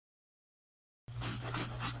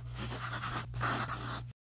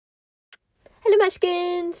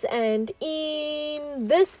Mushkins, and in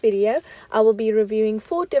this video I will be reviewing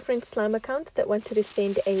 4 different slime accounts that wanted to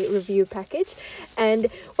send a review package. And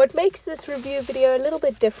what makes this review video a little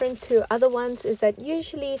bit different to other ones is that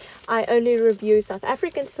usually I only review South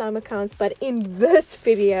African slime accounts, but in this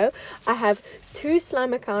video I have 2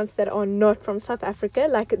 slime accounts that are not from South Africa,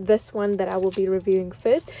 like this one that I will be reviewing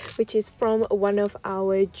first, which is from one of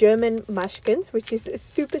our German Mushkins, which is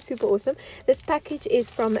super awesome. This package is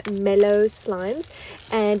from Mellow Slimes,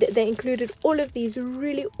 and they included all of these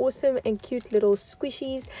really awesome and cute little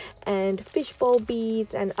squishies and fishbowl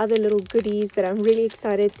beads and other little goodies that I'm really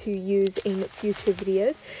excited to use in future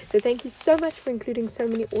videos. So thank you so much for including so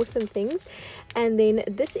many awesome things. And then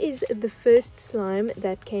this is the first slime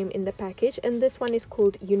that came in the package, and this one is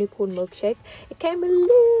called Unicorn Milkshake. It came a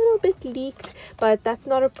little bit leaked, but that's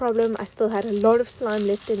not a problem. I still had a lot of slime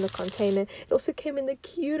left in the container. It also came in the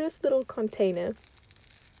cutest little container.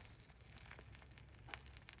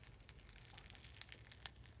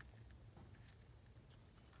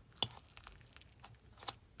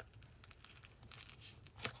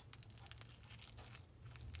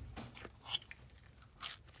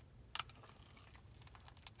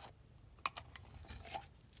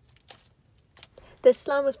 This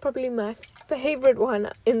slime was probably my favorite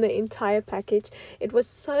one in the entire package. It was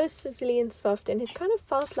so sizzly and soft, and it kind of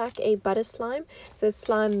felt like a butter slime. So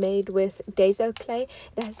slime made with Dezo clay.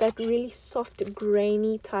 It has that really soft,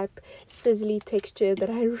 grainy type sizzly texture that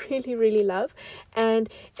I really love. And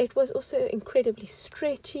it was also incredibly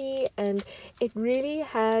stretchy, and it really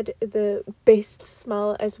had the best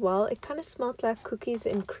smell as well. It kind of smelled like cookies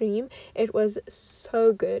and cream. It was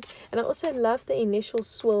so good. And I also love the initial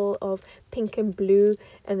swirl of pink and blue,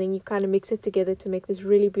 and then you kind of mix it together to make this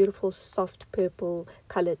really beautiful soft purple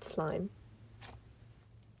colored slime.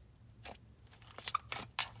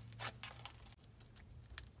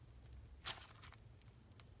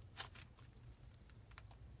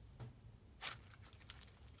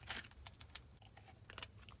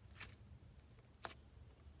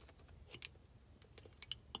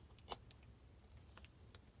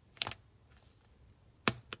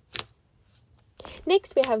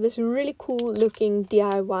 Next, we have this really cool looking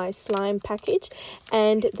DIY slime package,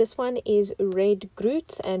 and this one is red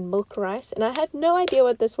Groots and milk rice, and I had no idea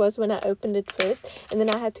what this was when I opened it first, and then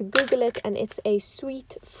I had to Google it, and it's a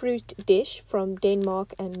sweet fruit dish from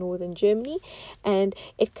Denmark and northern Germany. And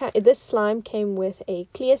this slime came with a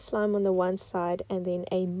clear slime on the one side and then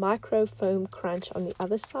a micro foam crunch on the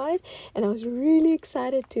other side, and I was really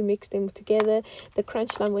excited to mix them together. The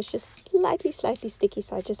crunch slime was just slightly sticky,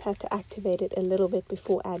 so I just had to activate it a little bit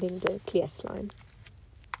before adding the clear slime.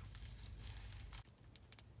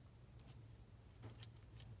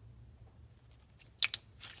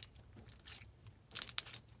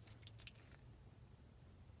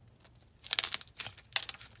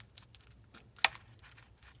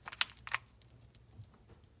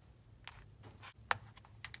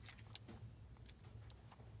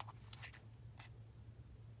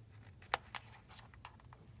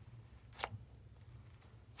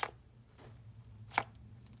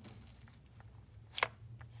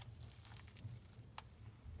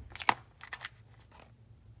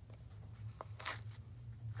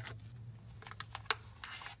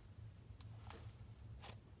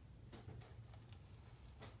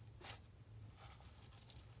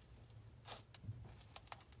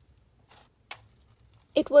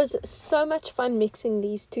 It was so much fun mixing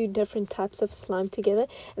these 2 different types of slime together,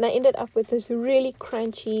 and I ended up with this really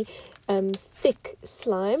crunchy, thick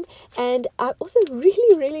slime. And I also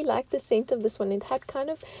really liked the scent of this one. It had kind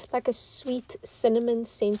of like a sweet cinnamon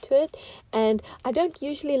scent to it, and I don't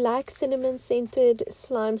usually like cinnamon scented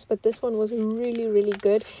slimes, but this one was really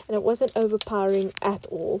good, and it wasn't overpowering at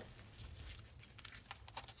all.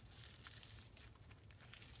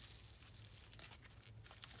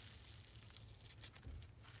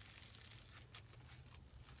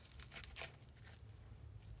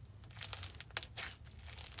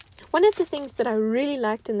 One of the things that I really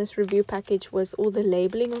liked in this review package was all the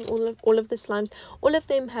labeling on all of the slimes. All of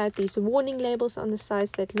them had these warning labels on the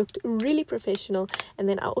sides that looked really professional, and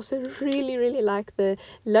then I also really liked the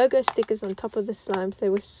logo stickers on top of the slimes. They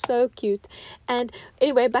were so cute. And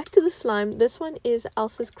anyway, back to the slime. This one is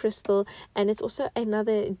Elsa's Crystal, and it's also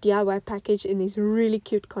another DIY package in these really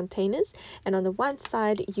cute containers. And on the one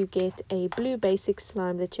side you get a blue basic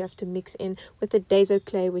slime that you have to mix in with the Dezo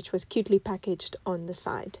clay, which was cutely packaged on the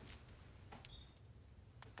side.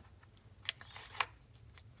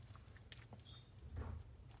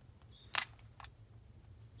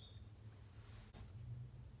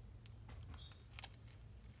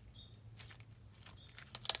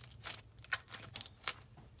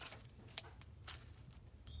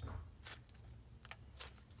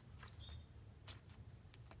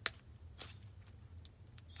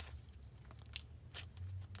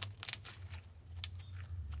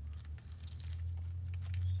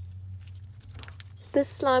 This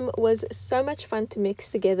slime was so much fun to mix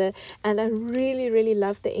together, and I really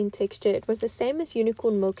loved the end texture. It was the same as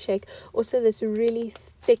Unicorn Milkshake, also this really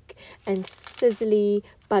thick and sizzly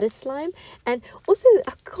butter slime. And also,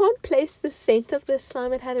 I can't place the scent of this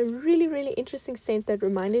slime. It had a really interesting scent that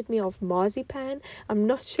reminded me of marzipan. I'm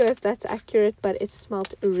not sure if that's accurate, but it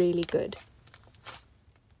smelled really good.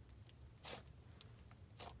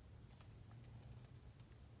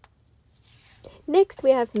 Next, we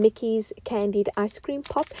have Mickey's Candied Ice Cream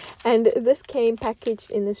Pop, and this came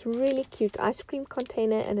packaged in this really cute ice cream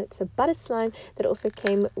container, and it's a butter slime that also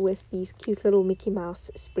came with these cute little Mickey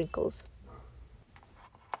Mouse sprinkles.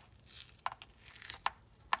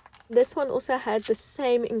 This one also had the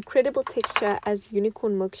same incredible texture as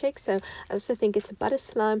Unicorn Milkshake, so I also think it's a butter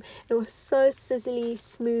slime. It was so sizzly,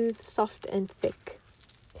 smooth, soft and thick.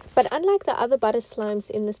 But unlike the other butter slimes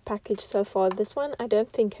in this package so far, this one I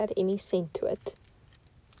don't think had any scent to it.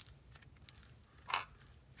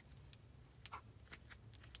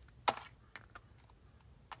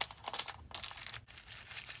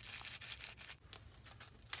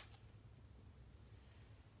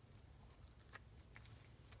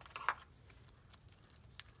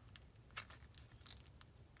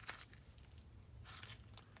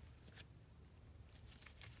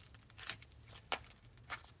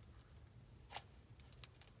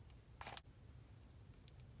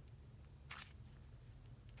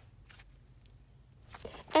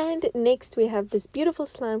 And next we have this beautiful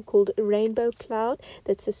slime called Rainbow Cloud.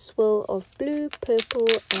 That's a swirl of blue, purple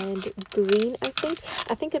and green, I think.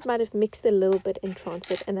 I think it might have mixed a little bit in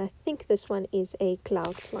transit, and I think this one is a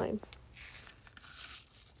cloud slime.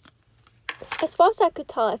 As far as I could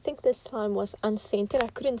tell, I think this slime was unscented. I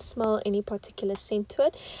couldn't smell any particular scent to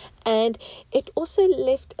it. And it also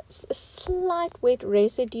left a slight wet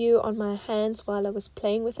residue on my hands while I was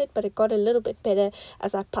playing with it, but it got a little bit better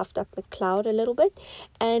as I puffed up the cloud a little bit.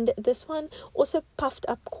 And this one also puffed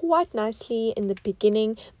up quite nicely in the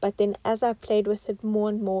beginning, but then as I played with it more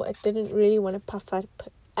and more, it didn't really want to puff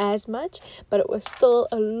up as much, but it was still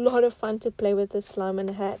a lot of fun to play with the slime,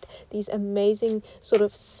 and it had these amazing sort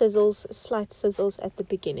of sizzles, slight sizzles at the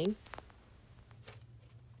beginning.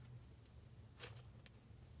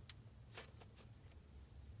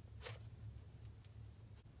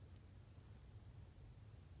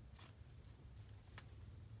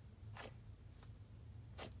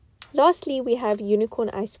 Lastly, we have Unicorn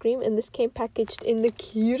Ice Cream, and this came packaged in the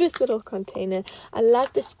cutest little container. I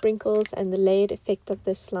love the sprinkles and the layered effect of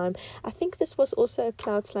this slime. I think this was also a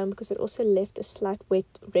cloud slime because it also left a slight wet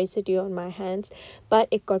residue on my hands, but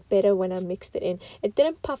it got better when I mixed it in. It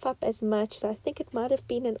didn't puff up as much, so I think it might have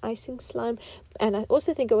been an icing slime, and I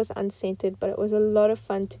also think it was unscented, but it was a lot of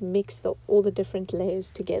fun to mix all the different layers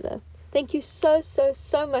together. Thank you so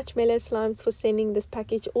much, Mellow Slimes, for sending this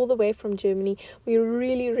package all the way from Germany. We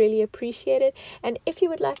really appreciate it. And if you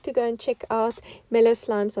would like to go and check out Mellow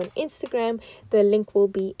Slimes on Instagram, the link will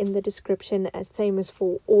be in the description, as same as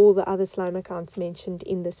for all the other slime accounts mentioned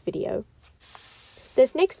in this video.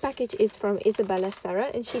 This next package is from Izabella Sarah,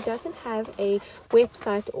 and she doesn't have a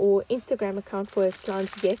website or Instagram account for her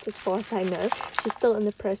slimes yet, as far as I know. She's still in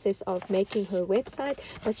the process of making her website,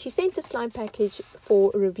 but she sent a slime package for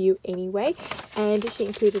review anyway, and she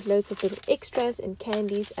included loads of little extras and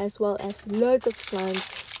candies, as well as loads of slimes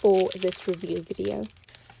for this review video.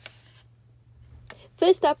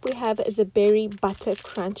 First up, we have the Berry Butter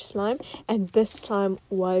Crunch slime, and this slime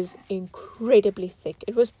was incredibly thick.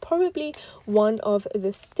 It was probably one of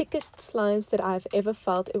the thickest slimes that I've ever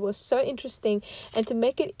felt. It was so interesting, and to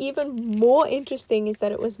make it even more interesting is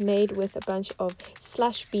that it was made with a bunch of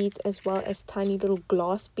slush beads as well as tiny little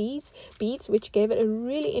glass beads, which gave it a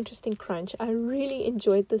really interesting crunch. I really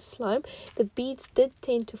enjoyed this slime. The beads did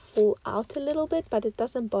tend to fall out a little bit, but it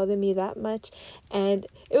doesn't bother me that much, and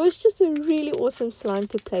it was just a really awesome slime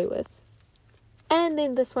to play with. And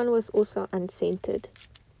then this one was also unscented.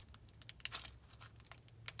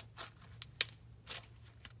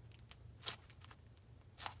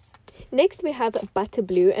 Next we have Butter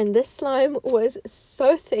Blue, and this slime was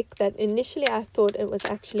so thick that initially I thought it was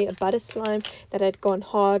actually a butter slime that had gone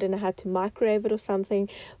hard and I had to microwave it or something,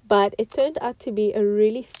 but it turned out to be a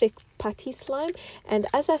really thick putty slime, and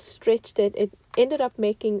as I stretched it, it ended up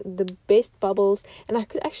making the best bubbles, and I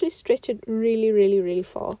could actually stretch it really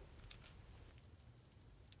far.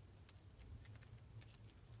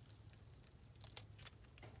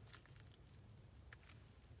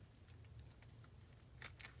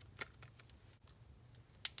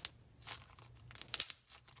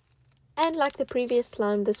 And like the previous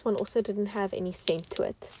slime, this one also didn't have any scent to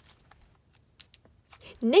it.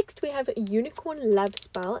 Next we have a Unicorn Love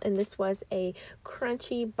Spell, and this was a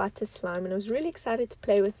crunchy butter slime, and I was really excited to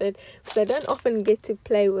play with it because I don't often get to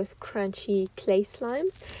play with crunchy clay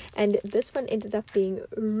slimes, and this one ended up being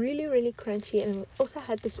really crunchy, and it also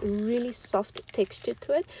had this really soft texture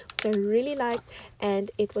to it, which I really liked,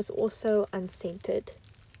 and it was also unscented.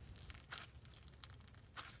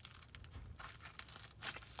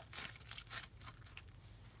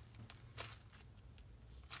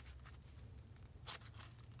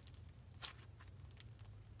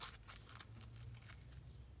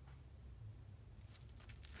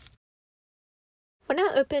 When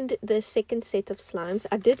I opened the second set of slimes,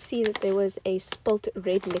 I did see that there was a spilt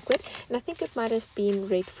red liquid, and I think it might have been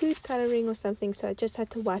red food coloring or something, so I just had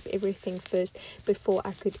to wipe everything first before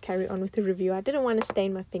I could carry on with the review. I didn't want to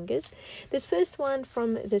stain my fingers. This first one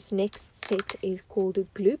from this next set is called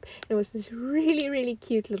Gloop, and it was this really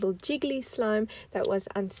cute little jiggly slime that was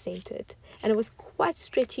unscented, and it was quite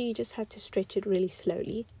stretchy. You just had to stretch it really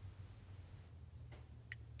slowly.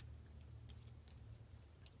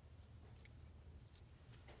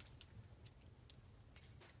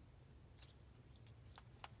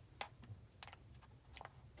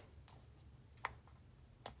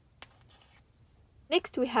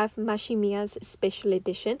 Next we have Mashimiya's special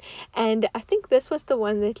edition, and I think this was the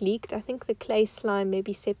one that leaked. I think the clay slime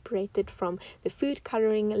maybe separated from the food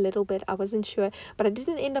coloring a little bit. I wasn't sure, but I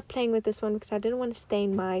didn't end up playing with this one because I didn't want to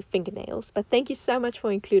stain my fingernails. But thank you so much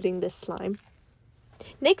for including this slime.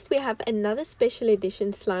 Next we have another special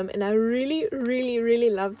edition slime, and I really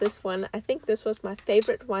love this one. I think this was my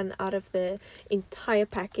favorite one out of the entire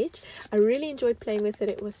package. I really enjoyed playing with it.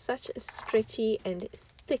 It was such a stretchy and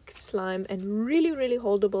thick slime and really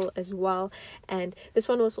holdable as well, and this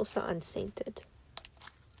one was also unscented.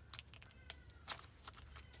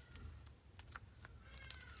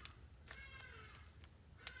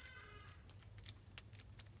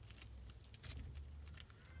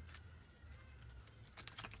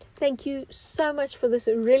 Thank you so much for this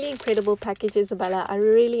really incredible package, Izabella. I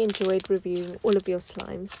really enjoyed reviewing all of your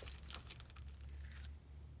slimes.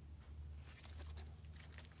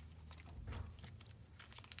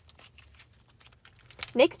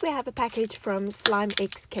 Next we have a package from Slime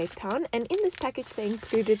X Cape Town, and in this package they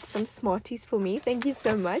included some Smarties for me, thank you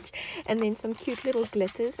so much, and then some cute little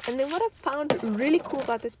glitters. And then what I found really cool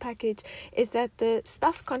about this package is that the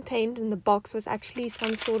stuff contained in the box was actually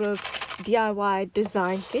some sort of DIY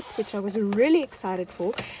design kit, which I was really excited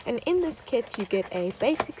for. And in this kit you get a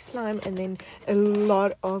basic slime and then a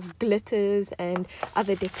lot of glitters and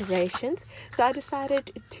other decorations, so I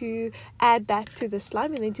decided to add that to the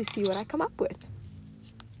slime and then to see what I come up with.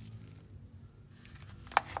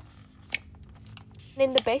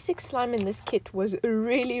 Then the basic slime in this kit was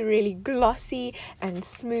really glossy and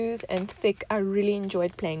smooth and thick. I really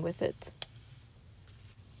enjoyed playing with it.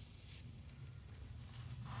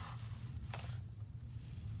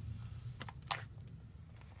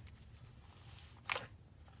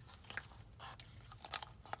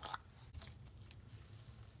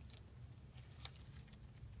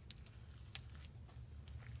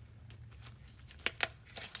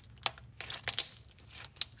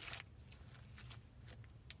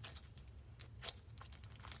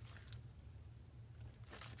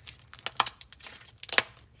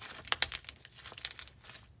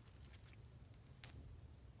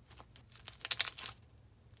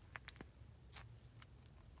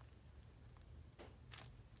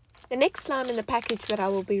 The next slime in the package that I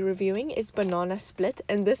will be reviewing is Banana Split,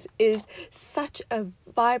 and this is such a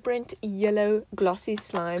vibrant yellow glossy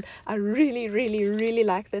slime. I really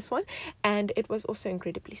like this one, and it was also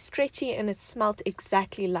incredibly stretchy and it smelled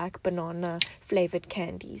exactly like banana flavored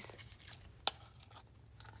candies.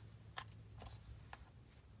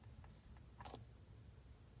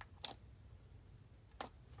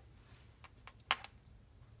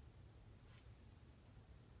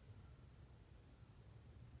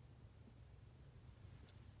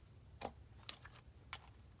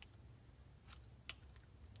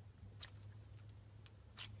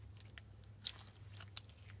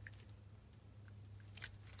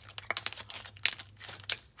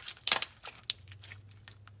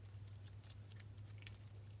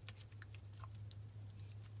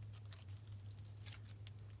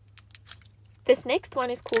 This next one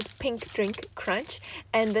is called Pink Drink Crunch,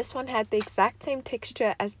 and this one had the exact same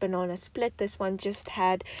texture as Banana Split. This one just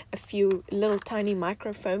had a few little tiny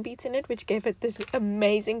micro foam beads in it, which gave it this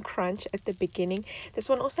amazing crunch at the beginning. This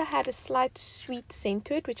one also had a slight sweet scent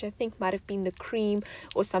to it, which I think might have been the cream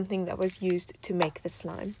or something that was used to make the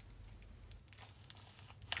slime.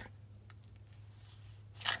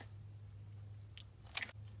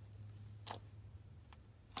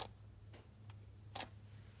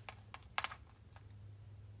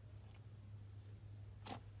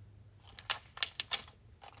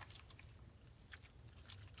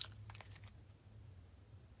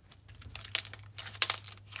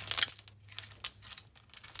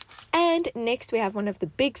 next we have one of the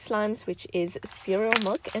big slimes, which is cereal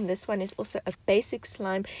milk, and this one is also a basic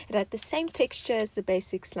slime. It had the same texture as the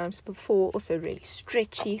basic slimes before, also really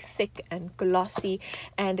stretchy, thick and glossy,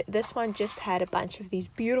 and this one just had a bunch of these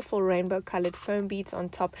beautiful rainbow colored foam beads on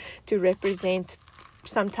top to represent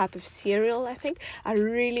some type of cereal. I think I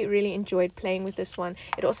really enjoyed playing with this one.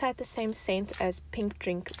 It also had the same scent as Pink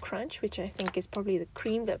Drink Crunch, which I think is probably the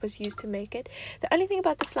cream that was used to make it. The only thing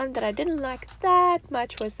about the slime that I didn't like that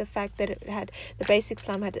much was the fact that the basic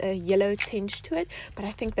slime had a yellow tinge to it, but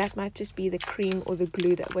I think that might just be the cream or the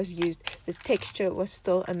glue that was used. The texture was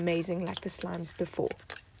still amazing like the slimes before.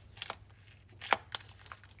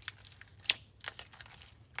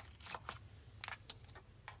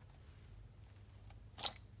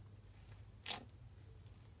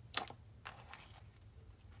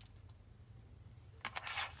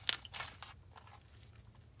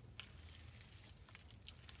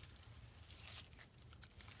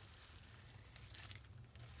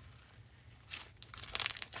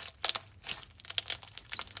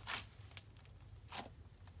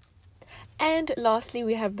 And lastly,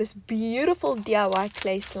 we have this beautiful DIY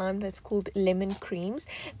clay slime that's called Lemon Creams,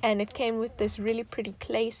 and it came with this really pretty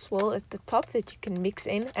clay swirl at the top that you can mix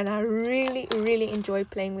in, and I really enjoyed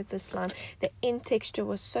playing with this slime. The end texture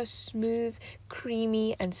was so smooth,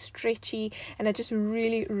 creamy and stretchy, and I just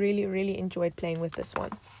really enjoyed playing with this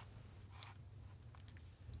one.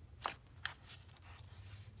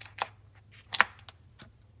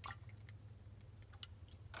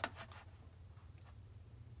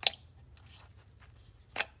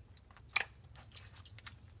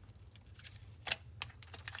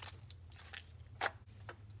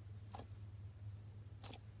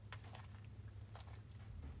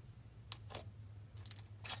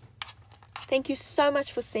 Thank you so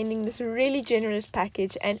much for sending this really generous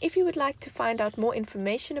package, and if you would like to find out more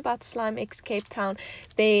information about Slime X Cape Town,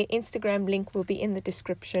 their Instagram link will be in the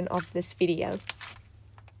description of this video.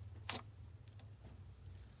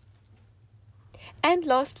 And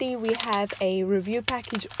lastly, we have a review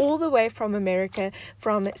package all the way from America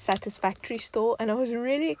from Satisfactory store, and I was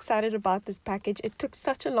really excited about this package. It took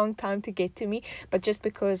such a long time to get to me, but just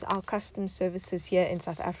because our customs services here in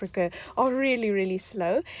South Africa are really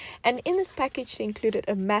slow. And in this package they included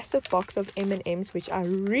a massive box of M&Ms, which I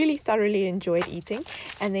really thoroughly enjoyed eating,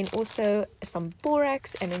 and then also some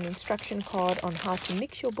borax and an instruction card on how to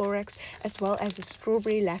mix your borax, as well as a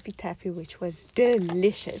strawberry Laffy Taffy, which was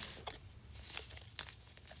delicious.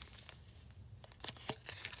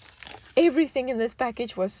 Everything in this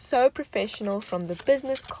package was so professional, from the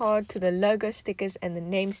business card to the logo stickers and the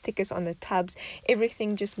name stickers on the tubs.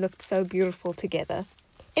 Everything just looked so beautiful together.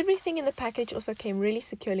 Everything in the package also came really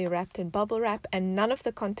securely wrapped in bubble wrap, and none of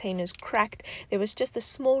the containers cracked. There was just a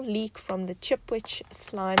small leak from the Chipwich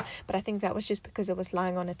slime, but I think that was just because it was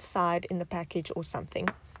lying on its side in the package or something,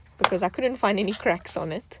 because I couldn't find any cracks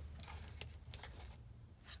on it.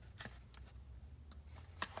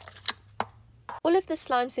 All of the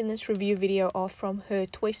slimes in this review video are from her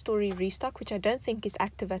Toy Story restock, which I don't think is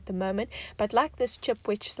active at the moment. But like this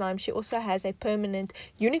Chipwich slime, she also has a permanent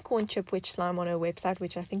unicorn Chipwich slime on her website,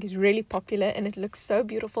 which I think is really popular, and it looks so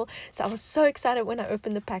beautiful. So I was so excited when I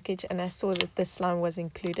opened the package and I saw that this slime was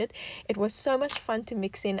included. It was so much fun to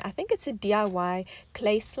mix in. I think it's a DIY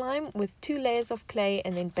clay slime with 2 layers of clay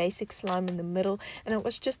and then basic slime in the middle, and it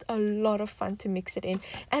was just a lot of fun to mix it in.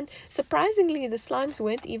 And surprisingly, the slimes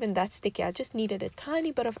weren't even that sticky. I just needed a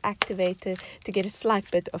tiny bit of activator to get a slight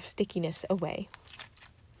bit of stickiness away.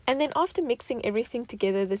 And then after mixing everything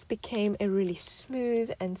together, this became a really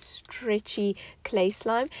smooth and stretchy clay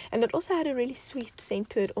slime, and it also had a really sweet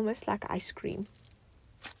scent to it, almost like ice cream.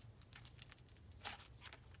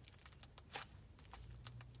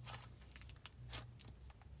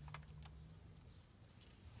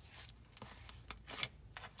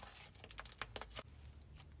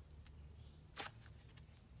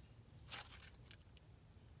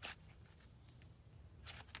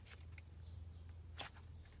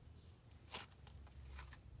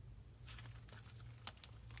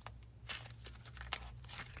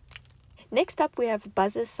 Next up we have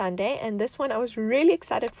Buzz's Sundae, and this one I was really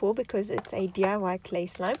excited for because it's a DIY clay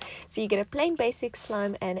slime. So you get a plain basic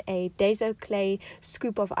slime and a Dazo clay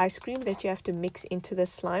scoop of ice cream that you have to mix into the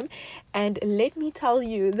slime. And let me tell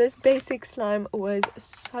you, this basic slime was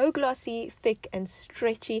so glossy, thick and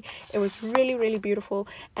stretchy. It was really beautiful.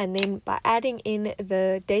 And then by adding in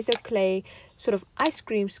the Dazo clay sort of ice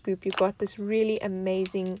cream scoop, you got this really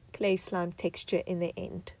amazing clay slime texture in the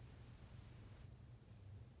end.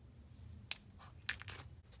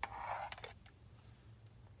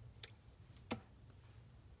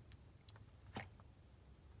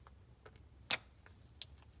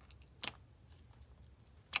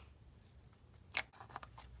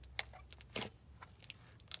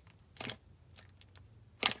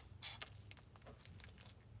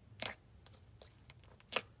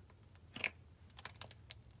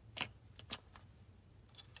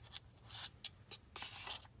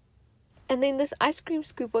 And then this ice cream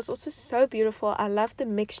scoop was also so beautiful. I love the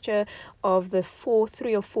mixture of the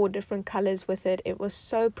 3 or 4 different colors with it. It was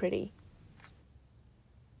so pretty.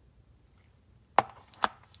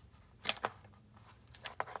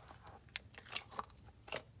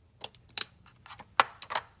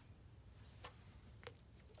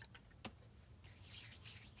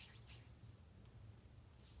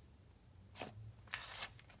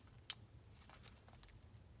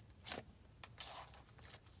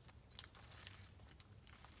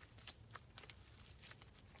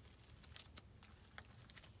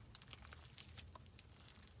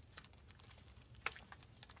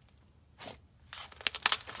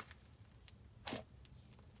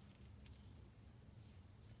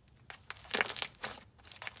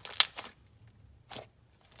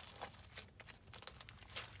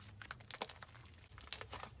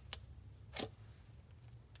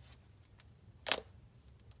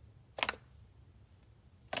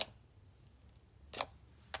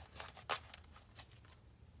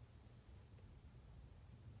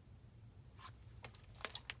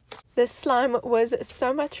 This slime was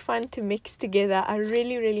so much fun to mix together. I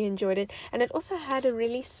really enjoyed it, and it also had a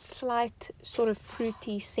really slight sort of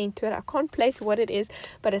fruity scent to it. I can't place what it is,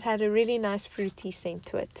 but it had a really nice fruity scent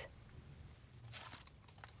to it.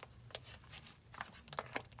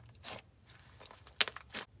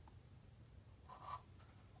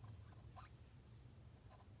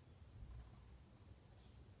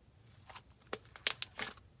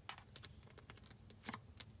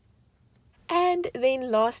 And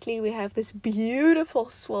then lastly, we have this beautiful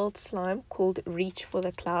swirled slime called Reach for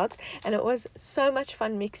the Clouds, and it was so much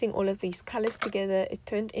fun mixing all of these colors together. It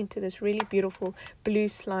turned into this really beautiful blue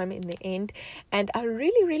slime in the end, and I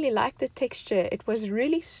really liked the texture. It was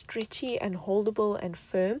really stretchy and holdable and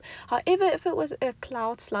firm. However, if it was a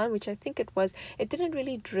cloud slime, which I think it was, it didn't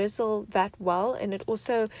really drizzle that well, and it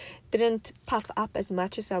also didn't puff up as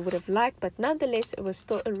much as I would have liked, but nonetheless it was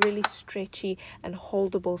still a really stretchy and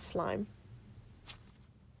holdable slime.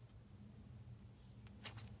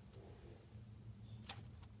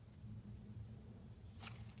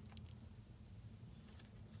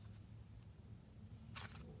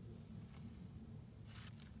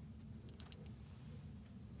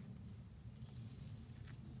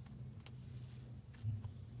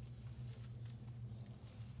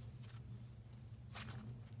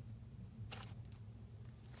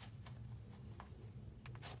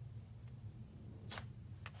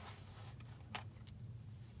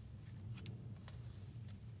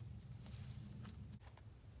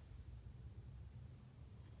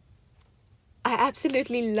 I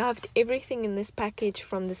absolutely loved everything in this package,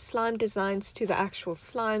 from the slime designs to the actual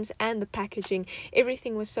slimes and the packaging.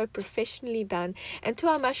 Everything was so professionally done. And to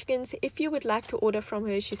our Mushkins, if you would like to order from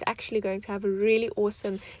her, she's actually going to have a really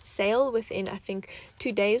awesome sale within, I think,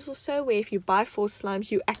 2 days or so, where if you buy 4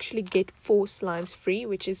 slimes, you actually get 4 slimes free,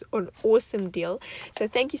 which is an awesome deal. So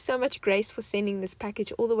thank you so much, Grace, for sending this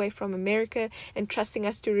package all the way from America and trusting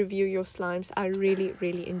us to review your slimes. I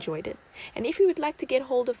really enjoyed it. And if you would like to get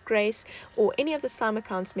hold of Grace or any of the slime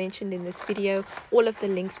accounts mentioned in this video, all of the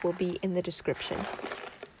links will be in the description.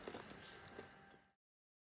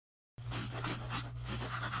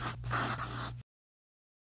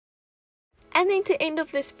 And then to end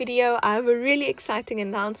off this video, I have a really exciting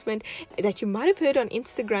announcement that you might have heard on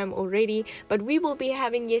Instagram already, but we will be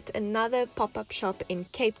having yet another pop-up shop in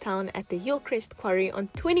Cape Town at the Hillcrest Quarry on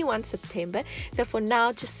 21 September. So for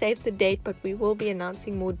now, just save the date, but we will be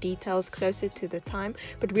announcing more details closer to the time.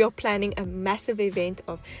 But we are planning a massive event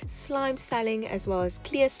of slime selling, as well as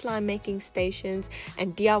clear slime making stations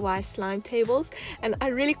and DIY slime tables. And I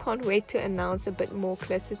really can't wait to announce a bit more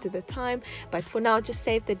closer to the time. But for now, just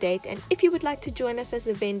save the date. And if you would like to join us as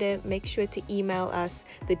a vendor, make sure to email us.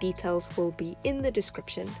 The details will be in the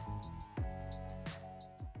description.